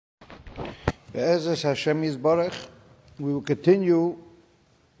Be'ezus Hashem Yisborach, we will continue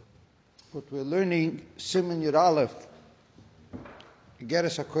what we're learning, Siman Yud Aleph,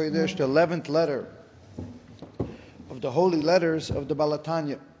 Igeres HaKodesh, the 11th letter of the holy letters of the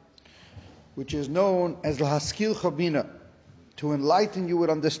Balatanya, which is known as Lihaskilcha Bina, to enlighten you with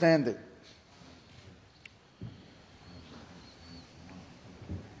understanding.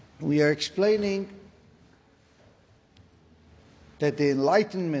 We are explaining that the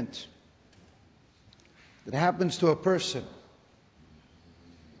enlightenment that happens to a person,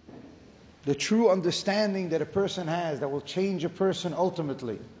 the true understanding that a person has that will change a person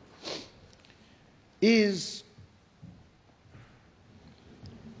ultimately, is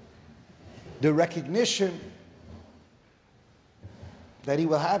the recognition that he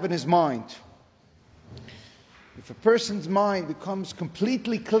will have in his mind. If a person's mind becomes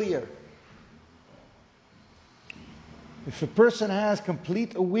completely clear, if a person has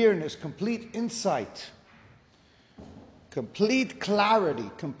complete awareness, complete insight, complete clarity,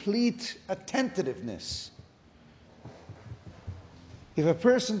 complete attentiveness, if a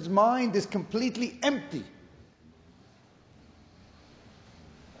person's mind is completely empty,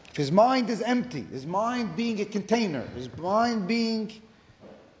 if his mind is empty, his mind being a container, his mind being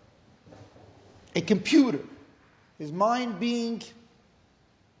a computer, his mind being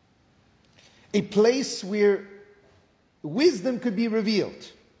a place where wisdom could be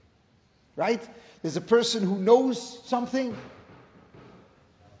revealed, right? There's a person who knows something,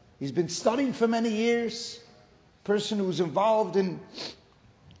 he's been studying for many years, a person who's involved in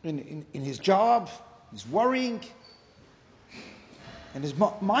his job, he's worrying, and his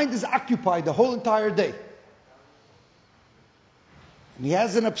mind is occupied the whole entire day. And he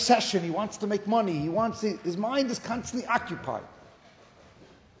has an obsession, he wants to make money, his mind is constantly occupied.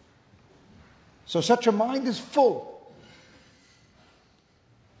 So such a mind is full.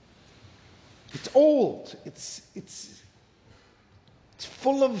 It's old, it's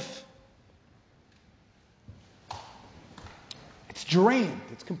full of, it's drained,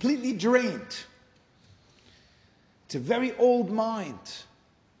 it's completely drained. It's a very old mind.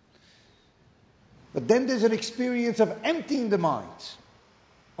 But then there's an experience of emptying the mind,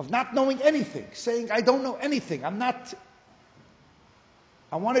 of not knowing anything, saying, I don't know anything, I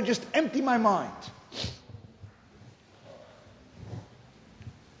want to just empty my mind.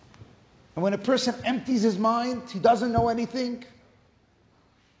 And when a person empties his mind, he doesn't know anything.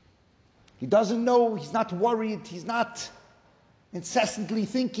 He doesn't know, he's not worried, he's not incessantly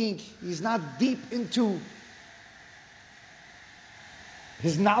thinking, he's not deep into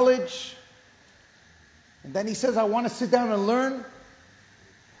his knowledge. And then he says, I want to sit down and learn.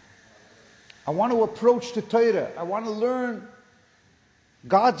 I want to approach the Torah. I want to learn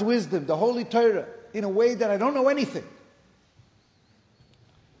God's wisdom, the Holy Torah, in a way that I don't know anything.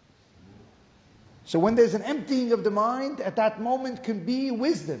 So when there's an emptying of the mind, at that moment can be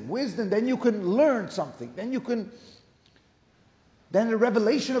wisdom. Wisdom, then you can learn something. Then a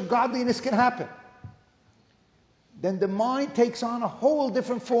revelation of godliness can happen. Then the mind takes on a whole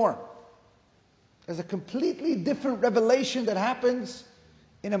different form. There's a completely different revelation that happens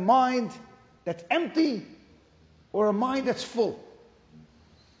in a mind that's empty or a mind that's full.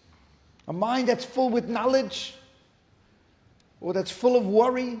 A mind that's full with knowledge, or that's full of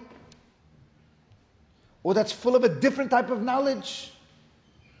worry, or that's full of a different type of knowledge,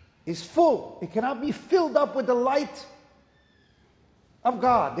 is full. It cannot be filled up with the light of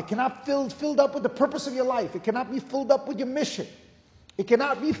God. It cannot be filled up with the purpose of your life. It cannot be filled up with your mission. It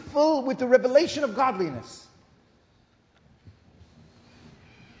cannot be filled with the revelation of godliness.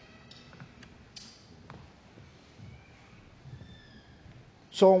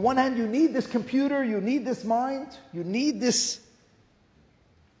 So on one hand, you need this computer, you need this mind, you need this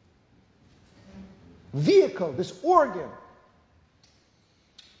vehicle, this organ,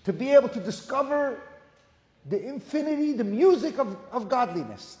 to be able to discover the infinity, the music of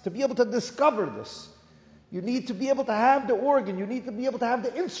godliness, to be able to discover this. You need to be able to have the organ, you need to be able to have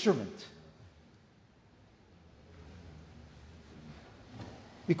the instrument.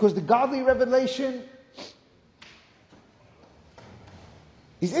 Because the godly revelation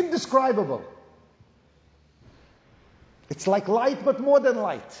is indescribable. It's like light, but more than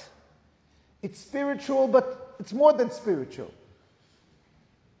light. It's spiritual, but it's more than spiritual.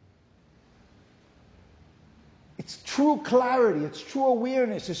 It's true clarity, it's true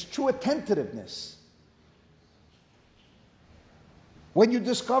awareness, it's true attentiveness. When you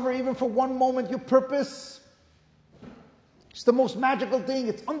discover even for one moment your purpose, it's the most magical thing,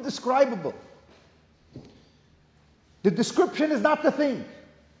 it's undescribable. The description is not the thing.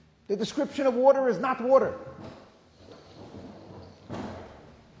 The description of water is not water.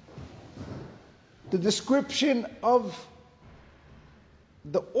 the description of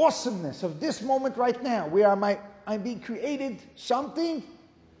the awesomeness of this moment right now, where I'm being created something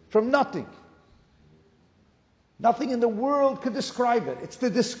from nothing. Nothing in the world could describe it. It's the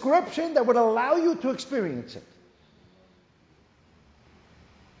description that would allow you to experience it.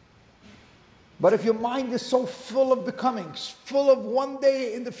 But if your mind is so full of becoming, full of one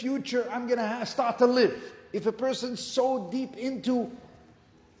day in the future, I'm going to start to live. If a person's so deep into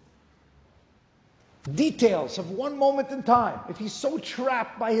details of one moment in time, if he's so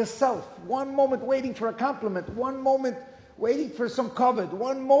trapped by himself, one moment waiting for a compliment, one moment waiting for some covet,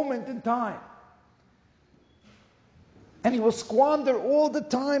 one moment in time, and he will squander all the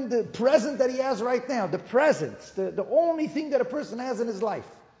time the present that he has right now, the presence, the only thing that a person has in his life.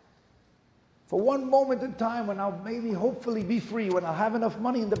 For one moment in time when I'll maybe hopefully be free, when I'll have enough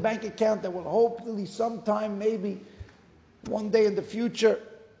money in the bank account that will hopefully sometime, maybe one day in the future,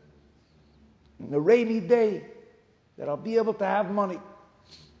 in a rainy day, that I'll be able to have money.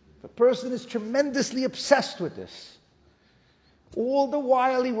 The person is tremendously obsessed with this. All the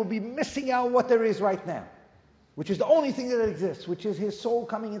while he will be missing out what there is right now, which is the only thing that exists, which is his soul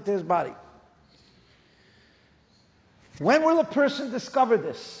coming into his body. When will a person discover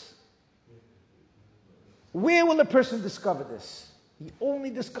this? Where will a person discover this? He only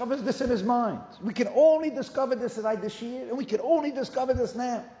discovers this in his mind. We can only discover this at the Shir, and we can only discover this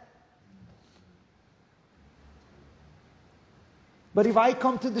now. But if I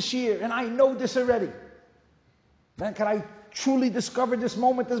come to the Shir and I know this already, then can I truly discover this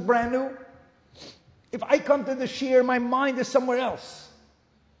moment as brand new? If I come to the Shir, my mind is somewhere else.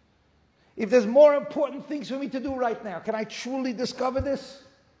 If there's more important things for me to do right now, can I truly discover this?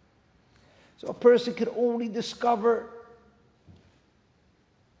 So a person can only discover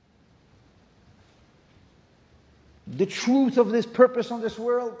the truth of this purpose on this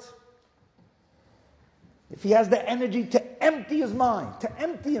world if he has the energy to empty his mind, to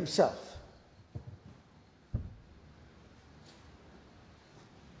empty himself.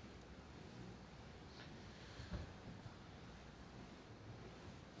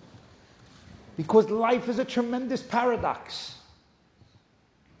 Because life is a tremendous paradox.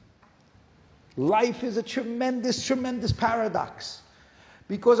 Life is a tremendous, tremendous paradox.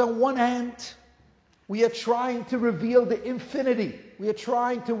 Because on one hand, we are trying to reveal the infinity. We are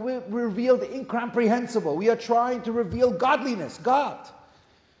trying to reveal the incomprehensible. We are trying to reveal godliness, God.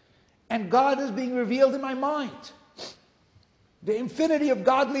 And God is being revealed in my mind. The infinity of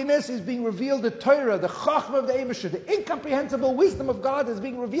godliness is being revealed in the Torah, the Chachma of the Eibusher. The incomprehensible wisdom of God is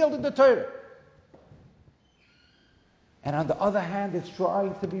being revealed in the Torah. And on the other hand, it's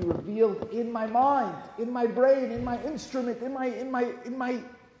trying to be revealed in my mind, in my brain, in my instrument, in my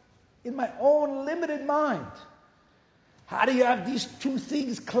own limited mind. How do you have these two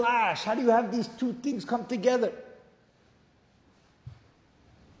things clash? How do you have these two things come together?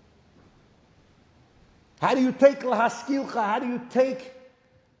 How do you take Lihaskilcha? How do you take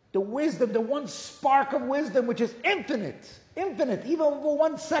the wisdom, the one spark of wisdom, which is infinite, infinite, even for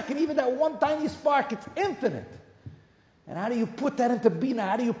 1 second, even that one tiny spark, it's infinite. And how do you put that into Bina?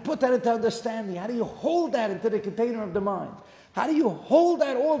 How do you put that into understanding? How do you hold that into the container of the mind? How do you hold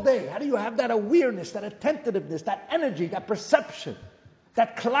that all day? How do you have that awareness, that attentiveness, that energy, that perception,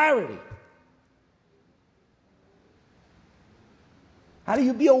 that clarity? How do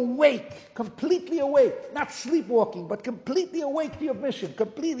you be awake, completely awake, not sleepwalking, but completely awake to your mission,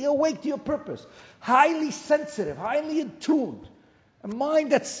 completely awake to your purpose, highly sensitive, highly in tune, a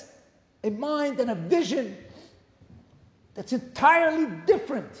mind and a vision that's entirely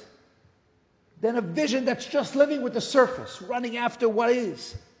different than a vision that's just living with the surface, running after what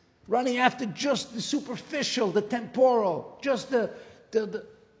is, running after just the superficial, the temporal, just the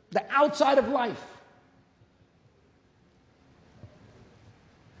outside of life.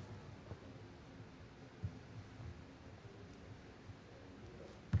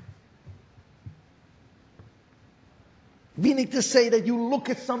 Meaning to say that you look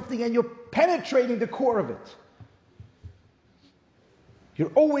at something and you're penetrating the core of it.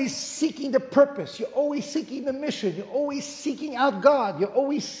 You're always seeking the purpose. You're always seeking the mission. You're always seeking out God. You're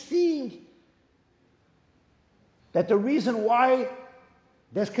always seeing that the reason why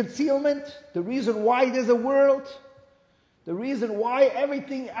there's concealment, the reason why there's a world, the reason why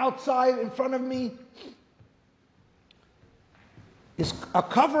everything outside in front of me is a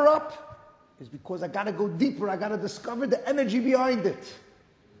cover-up is because I got to go deeper. I got to discover the energy behind it.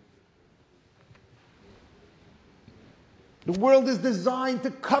 The world is designed to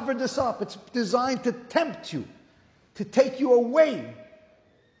cover this up. It's designed to tempt you, to take you away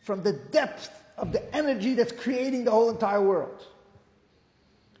from the depth of the energy that's creating the whole entire world.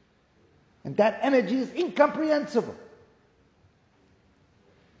 And that energy is incomprehensible.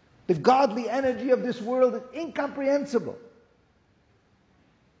 The godly energy of this world is incomprehensible.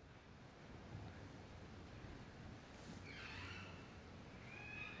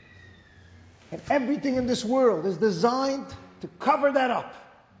 And everything in this world is designed to cover that up.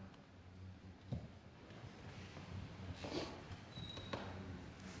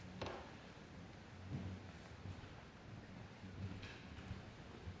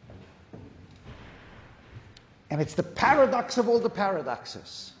 And it's the paradox of all the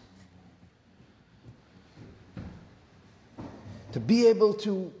paradoxes. To be able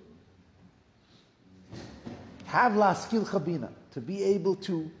to have Lihaskilcha Bina, to be able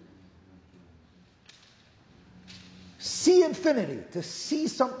to see infinity, to see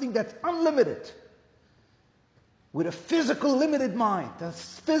something that's unlimited, with a physical limited mind, a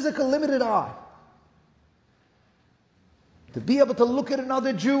physical limited eye. To be able to look at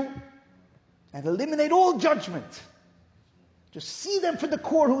another Jew and eliminate all judgment. Just see them for the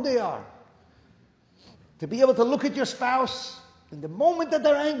core who they are. To be able to look at your spouse in the moment that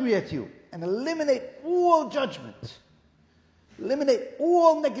they're angry at you and eliminate all judgment. Eliminate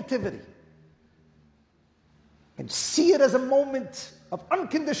all negativity. And see it as a moment of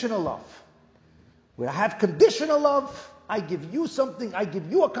unconditional love. Where I have conditional love, I give you something, I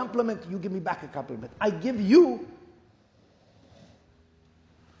give you a compliment, you give me back a compliment. I give you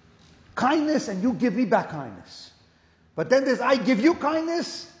kindness and you give me back kindness. But then there's I give you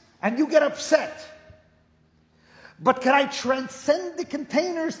kindness and you get upset. But can I transcend the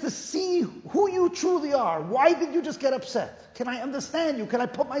containers to see who you truly are? Why did you just get upset? Can I understand you? Can I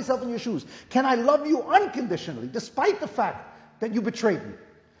put myself in your shoes? Can I love you unconditionally, despite the fact that you betrayed me?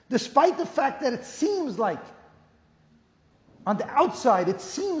 Despite the fact that it seems like, on the outside, it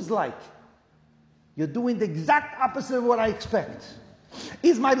seems like you're doing the exact opposite of what I expect.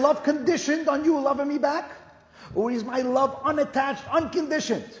 Is my love conditioned on you loving me back? Or is my love unattached,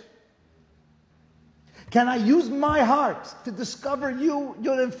 unconditioned? Can I use my heart to discover you,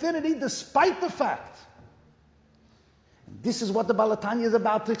 your infinity, despite the fact? This is what the Balatanya is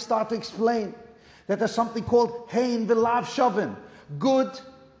about to start to explain. That there's something called Hein v'lav shavin. Good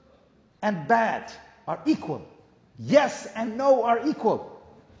and bad are equal. Yes and no are equal.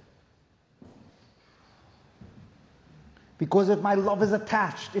 Because if my love is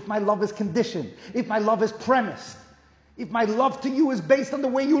attached, if my love is conditioned, if my love is premised, if my love to you is based on the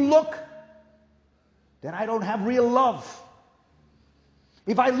way you look, then I don't have real love.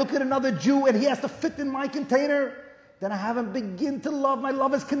 If I look at another Jew and he has to fit in my container, then I haven't begun to love. My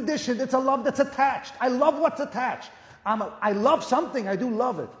love is conditioned. It's a love that's attached. I love what's attached. I love something. I do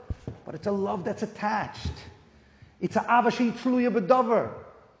love it. But it's a love that's attached. It's a avashi tluya b'davar.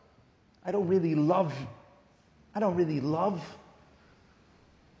 I don't really love. I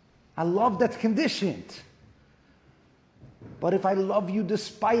love that's conditioned. But if I love you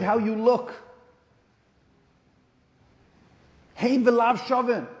despite how you look, Hein v'lav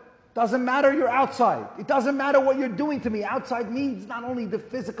shavin. Doesn't matter you're outside. It doesn't matter what you're doing to me. Outside means not only the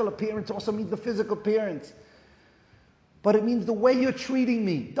physical appearance, also means the physical appearance. But it means the way you're treating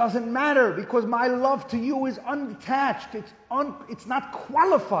me. Doesn't matter because my love to you is unattached. It's not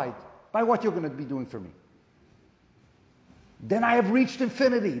qualified by what you're going to be doing for me. Then I have reached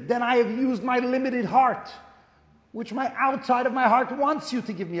infinity. Then I have used my limited heart, which my outside of my heart wants you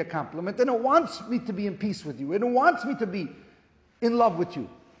to give me a compliment, and it wants me to be in peace with you, and it wants me to be in love with you.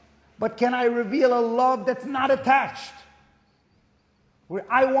 But can I reveal a love that's not attached? Where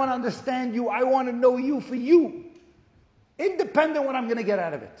I want to understand you, I want to know you for you, independent what I'm going to get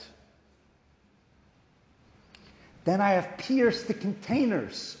out of it. Then I have pierced the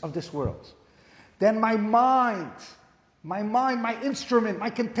containers of this world. Then my mind, my instrument, my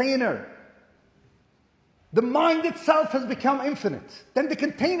container, the mind itself has become infinite. Then the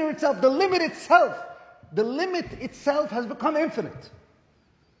container itself, the limit itself has become infinite.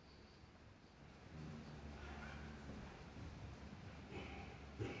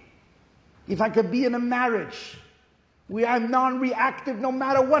 If I could be in a marriage where I'm non-reactive no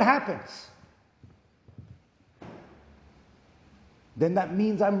matter what happens, then that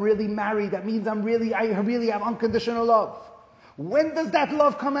means I'm really married. That means I really have unconditional love. When does that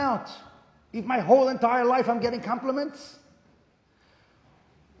love come out? If my whole entire life I'm getting compliments?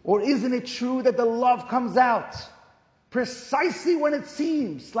 Or isn't it true that the love comes out precisely when it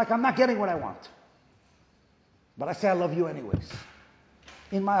seems like I'm not getting what I want? But I say I love you anyways.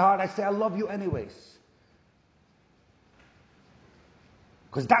 In my heart I say I love you anyways.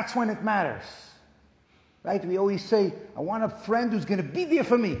 Because that's when it matters. Right? We always say, I want a friend who's going to be there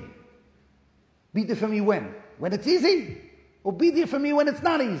for me. Be there for me when? When it's easy? Or be there for me when it's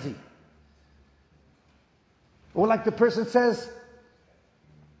not easy? Or like the person says,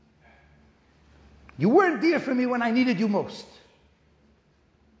 you weren't there for me when I needed you most.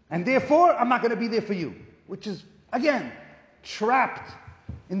 And therefore, I'm not going to be there for you. Which is, again, trapped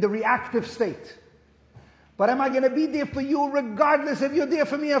in the reactive state. But am I going to be there for you regardless if you're there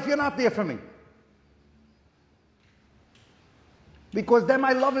for me or if you're not there for me? Because then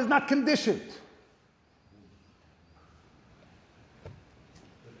my love is not conditioned.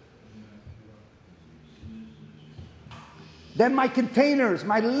 Then my containers,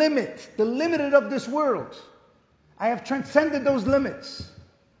 my limit, the limited of this world, I have transcended those limits.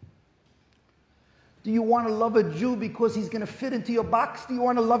 Do you want to love a Jew because he's going to fit into your box? Do you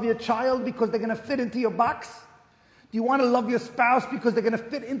want to love your child because they're going to fit into your box? Do you want to love your spouse because they're going to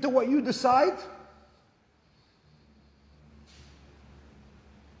fit into what you decide?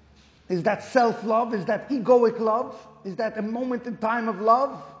 Is that self-love? Is that egoic love? Is that a moment in time of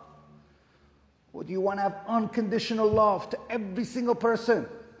love? Or do you want to have unconditional love to every single person?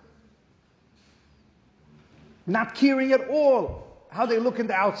 Not caring at all how they look in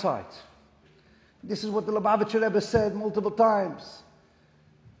the outside. This is what the Lubavitcher Rebbe said multiple times.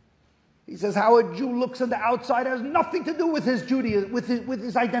 He says how a Jew looks on the outside has nothing to do with his Judaism, with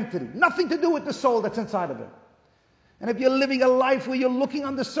his identity. Nothing to do with the soul that's inside of him. And if you're living a life where you're looking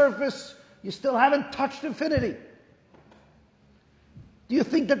on the surface, you still haven't touched infinity. Do you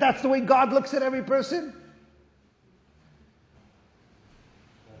think that that's the way God looks at every person?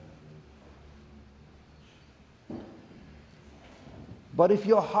 But if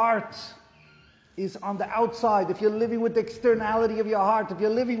your heart is on the outside, if you're living with the externality of your heart, if you're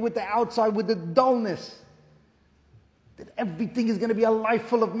living with the outside with the dullness, then everything is going to be a life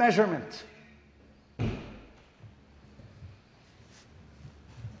full of measurement.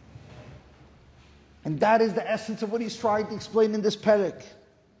 And that is the essence of what he's trying to explain in this perek.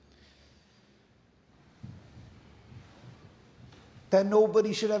 That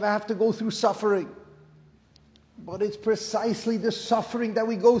nobody should ever have to go through suffering. But it's precisely the suffering that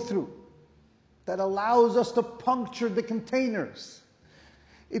we go through that allows us to puncture the containers.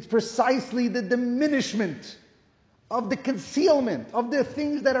 It's precisely the diminishment of the concealment of the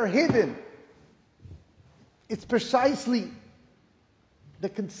things that are hidden. It's precisely the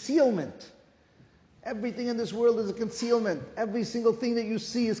concealment. Everything in this world is a concealment. Every single thing that you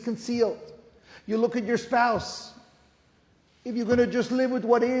see is concealed. You look at your spouse. If you're going to just live with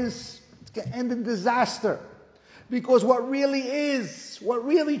what is, it's going to end in disaster. Because what really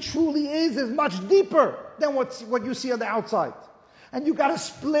truly is much deeper than what you see on the outside. And you got to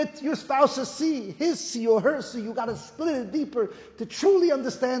split your spouse's sea, his sea or her sea. You got to split it deeper to truly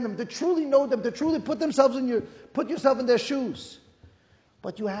understand them, to truly know them, to truly put yourself in their shoes.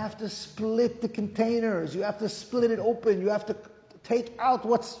 But you have to split the containers. You have to split it open. You have to take out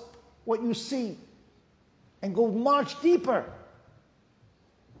what you see and go much deeper.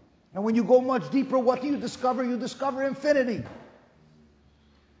 And when you go much deeper, what do you discover? You discover infinity.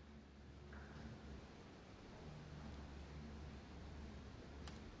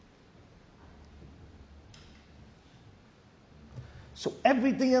 So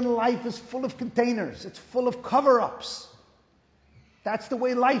everything in life is full of containers. It's full of cover-ups. That's the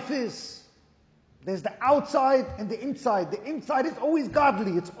way life is. There's the outside and the inside. The inside is always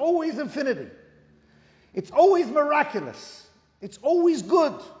godly. It's always infinity. It's always miraculous. It's always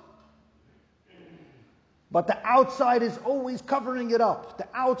good. But the outside is always covering it up. The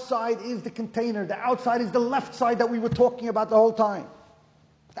outside is the container. The outside is the left side that we were talking about the whole time.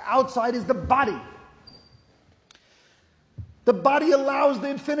 The outside is the body. The body allows the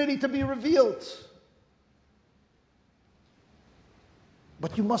infinity to be revealed.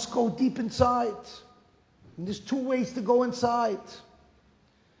 But you must go deep inside. And there's two ways to go inside.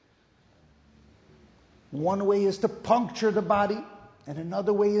 One way is to puncture the body, and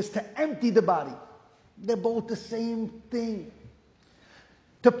another way is to empty the body. They're both the same thing.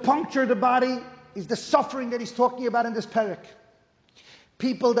 To puncture the body is the suffering that he's talking about in this perek.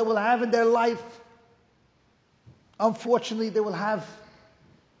 People that will have in their life, unfortunately, they will have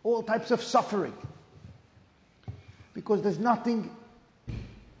all types of suffering. Because there's nothing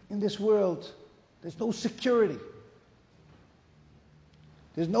in this world. There's no security.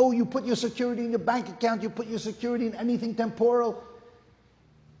 There's no, you put your security in your bank account, you put your security in anything temporal.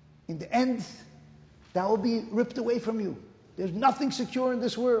 In the end, that will be ripped away from you. There's nothing secure in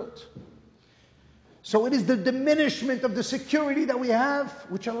this world. So it is the diminishment of the security that we have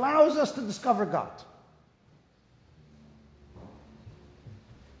which allows us to discover God.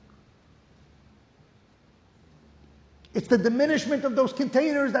 It's the diminishment of those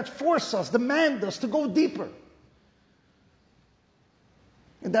containers that force us, demand us to go deeper.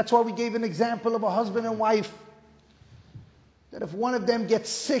 And that's why we gave an example of a husband and wife that if one of them gets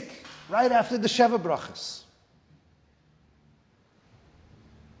sick right after the Sheva Brachas,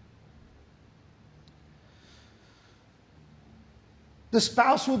 the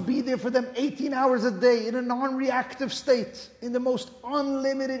spouse will be there for them 18 hours a day in a non-reactive state, in the most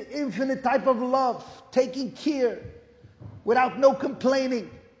unlimited, infinite type of love, taking care, without no complaining,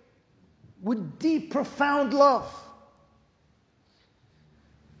 with deep, profound love.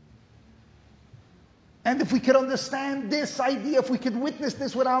 And if we could understand this idea, if we could witness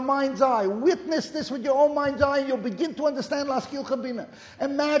this with our mind's eye, witness this with your own mind's eye, you'll begin to understand Lihaskilcha Bina.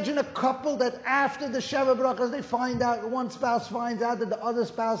 Imagine a couple that after the Sheva Brachas, they find out, one spouse finds out that the other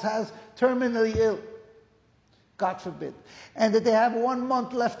spouse has terminally ill. God forbid. And that they have 1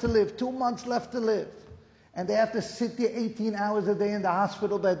 month left to live, 2 months left to live. And they have to sit there 18 hours a day in the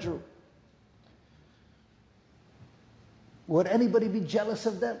hospital bedroom. Would anybody be jealous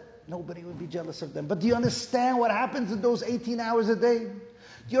of them? Nobody would be jealous of them. But do you understand what happens in those 18 hours a day? Do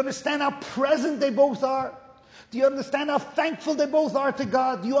you understand how present they both are? Do you understand how thankful they both are to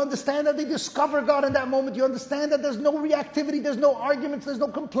God? Do you understand that they discover God in that moment? Do you understand that there's no reactivity, there's no arguments, there's no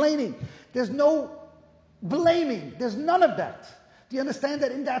complaining, there's no blaming, there's none of that? Do you understand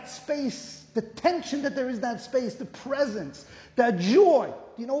that in that space, the tension that there is in that space, the presence, the joy,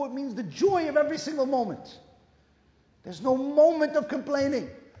 do you know what it means? The joy of every single moment. There's no moment of complaining.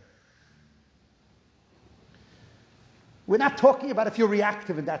 We're not talking about if you're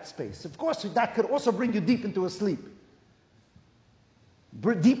reactive in that space. Of course, that could also bring you deep into a sleep.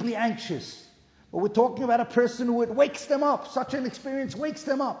 Deeply anxious. But we're talking about a person who it wakes them up. Such an experience wakes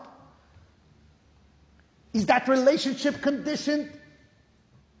them up. Is that relationship conditioned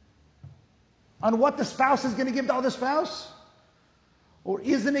on what the spouse is going to give the other spouse? Or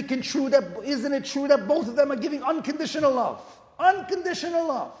isn't it true that both of them are giving unconditional love? Unconditional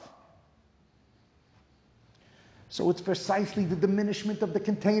love. So it's precisely the diminishment of the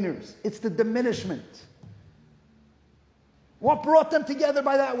containers. It's the diminishment. What brought them together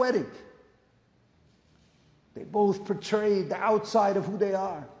by that wedding? They both portrayed the outside of who they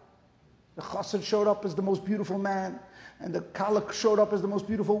are. The chassid showed up as the most beautiful man, and the kalach showed up as the most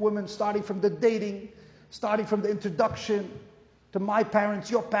beautiful woman, starting from the dating, starting from the introduction, to my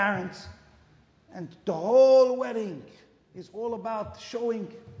parents, your parents. And the whole wedding is all about showing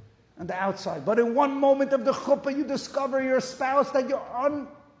on the outside. But in one moment of the chuppah, you discover your spouse that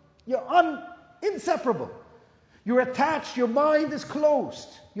you're inseparable. You're attached, your mind is closed,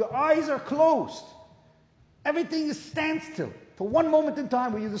 your eyes are closed. Everything is standstill. For one moment in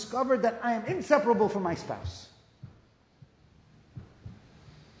time where you discover that I am inseparable from my spouse.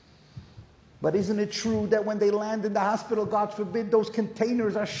 But isn't it true that when they land in the hospital, God forbid, those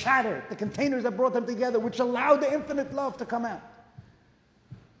containers are shattered, the containers that brought them together, which allowed the infinite love to come out?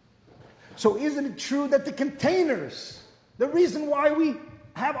 So isn't it true that the containers, the reason why we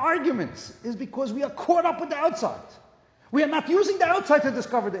have arguments is because we are caught up with the outside. We are not using the outside to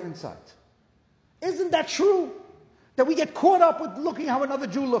discover the inside. Isn't that true? That we get caught up with looking how another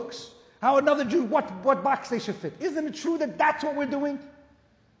Jew looks, how another Jew, what box they should fit. Isn't it true that that's what we're doing?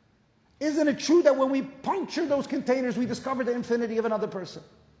 Isn't it true that when we puncture those containers, we discover the infinity of another person?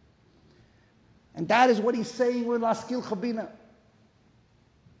 And that is what he's saying with Lihaskilcha Bina.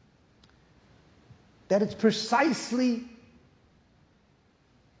 That it's precisely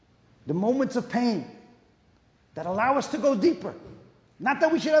the moments of pain that allow us to go deeper. Not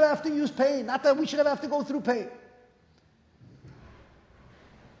that we should ever have to use pain, not that we should ever have to go through pain.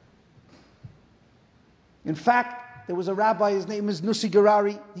 In fact, there was a rabbi, his name is Nussi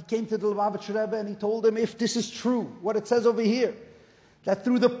Gerari. He came to the Lubavitcher Rebbe and he told him, if this is true, what it says over here, that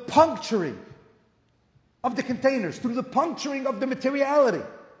through the puncturing of the containers, through the puncturing of the materiality,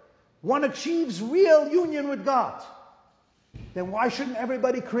 one achieves real union with God, then why shouldn't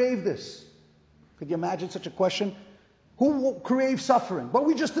everybody crave this? Could you imagine such a question? Who craves suffering? But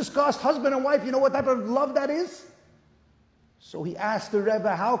we just discussed husband and wife. You know what type of love that is? So he asked the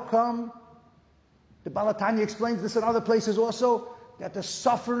Rebbe, how come? The Balatanya explains this in other places also, that the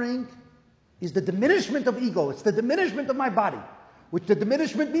suffering is the diminishment of ego. It's the diminishment of my body. Which the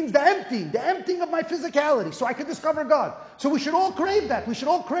diminishment means the emptying of my physicality, so I can discover God. So we should all crave that. We should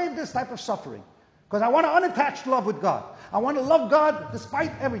all crave this type of suffering. Because I want an unattached love with God. I want to love God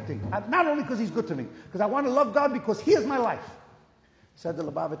despite everything. Not only because He's good to me, because I want to love God because He is my life. Said the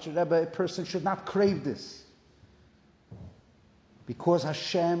Lubavitcher Rebbe, a person should not crave this. Because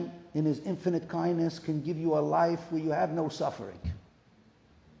Hashem, in His infinite kindness, can give you a life where you have no suffering.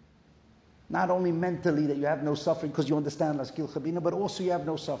 Not only mentally that you have no suffering because you understand Lihaskilcha Bina, but also you have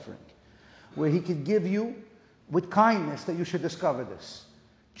no suffering. Where He could give you with kindness that you should discover this.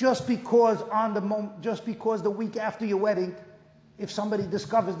 Just because the week after your wedding, if somebody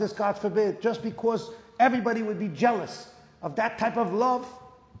discovers this, God forbid, just because everybody would be jealous of that type of love,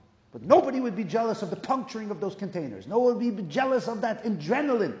 but nobody would be jealous of the puncturing of those containers. No one would be jealous of that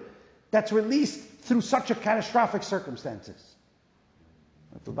adrenaline that's released through such a catastrophic circumstances.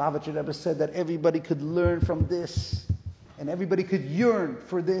 The Lubavitcher Rebbe said that everybody could learn from this, and everybody could yearn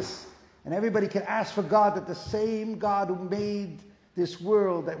for this, and everybody could ask for God, that the same God who made this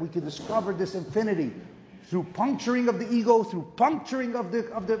world, that we could discover this infinity through puncturing of the ego, through puncturing of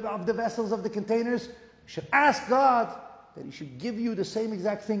the vessels, of the containers. You should ask God that He should give you the same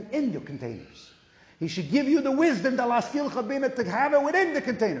exact thing in your containers. He should give you the wisdom, the Lihaskilcha Bina, to have it within the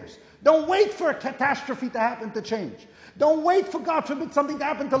containers. Don't wait for a catastrophe to happen to change. Don't wait for, God forbid, something to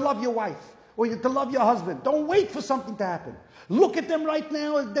happen to love your wife or to love your husband. Don't wait for something to happen. Look at them right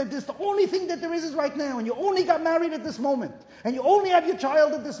now. That's the only thing that there is right now. And you only got married at this moment. And you only have your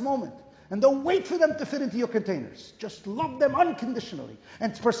child at this moment. And don't wait for them to fit into your containers. Just love them unconditionally.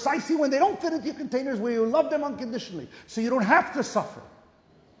 And it's precisely when they don't fit into your containers where you love them unconditionally. So you don't have to suffer.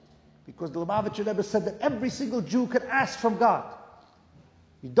 Because the Lubavitcher Rebbe said that every single Jew could ask from God.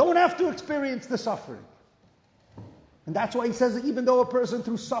 You don't have to experience the suffering. And that's why he says that even though a person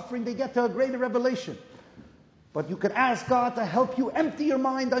through suffering, they get to a greater revelation. But you could ask God to help you empty your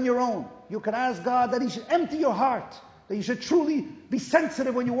mind on your own. You could ask God that He should empty your heart. That you should truly be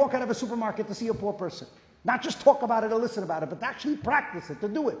sensitive when you walk out of a supermarket to see a poor person. Not just talk about it or listen about it, but to actually practice it, to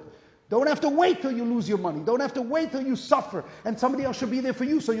do it. Don't have to wait till you lose your money. Don't have to wait till you suffer and somebody else should be there for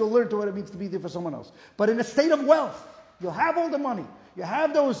you so you'll learn to what it means to be there for someone else. But in a state of wealth, you'll have all the money. You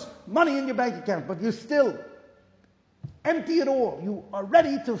have those money in your bank account, but you still empty it all. You are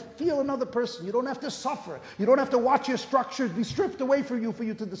ready to feel another person. You don't have to suffer. You don't have to watch your structures be stripped away from you for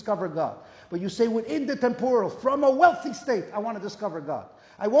you to discover God. But you say within the temporal, from a wealthy state, I want to discover God.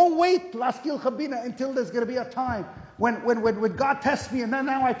 I won't wait, Lihaskilcha Bina, until there's going to be a time when God tests me and then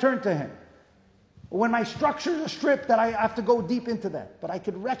now I turn to Him. When my structures are stripped, that I have to go deep into that. But I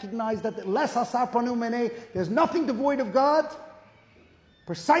could recognize that there's nothing devoid of God,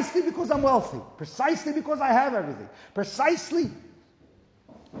 precisely because I'm wealthy, precisely because I have everything, precisely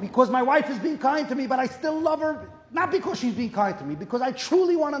because my wife is being kind to me, but I still love her, not because she's being kind to me, because I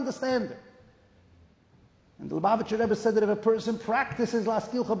truly want to understand her. And the Lubavitcher Rebbe said that if a person practices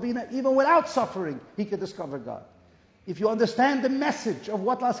Lihaskilcha Bina, even without suffering, he can discover God. If you understand the message of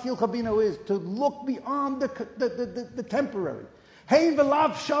what Lihaskilcha Bina is, to look beyond the temporary. Hein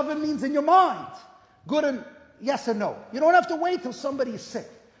v'lav shavin means in your mind. Good and yes and no. You don't have to wait till somebody is sick.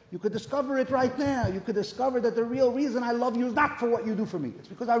 You could discover it right now. You could discover that the real reason I love you is not for what you do for me. It's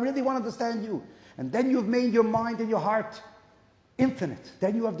because I really want to understand you. And then you've made your mind and your heart infinite.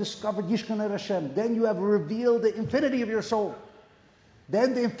 Then you have discovered Yishkan Hashem. Then you have revealed the infinity of your soul.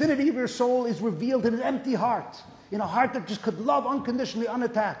 Then the infinity of your soul is revealed in an empty heart. In a heart that just could love unconditionally,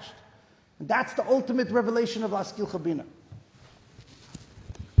 unattached. And that's the ultimate revelation of Lihaskilcha Bina.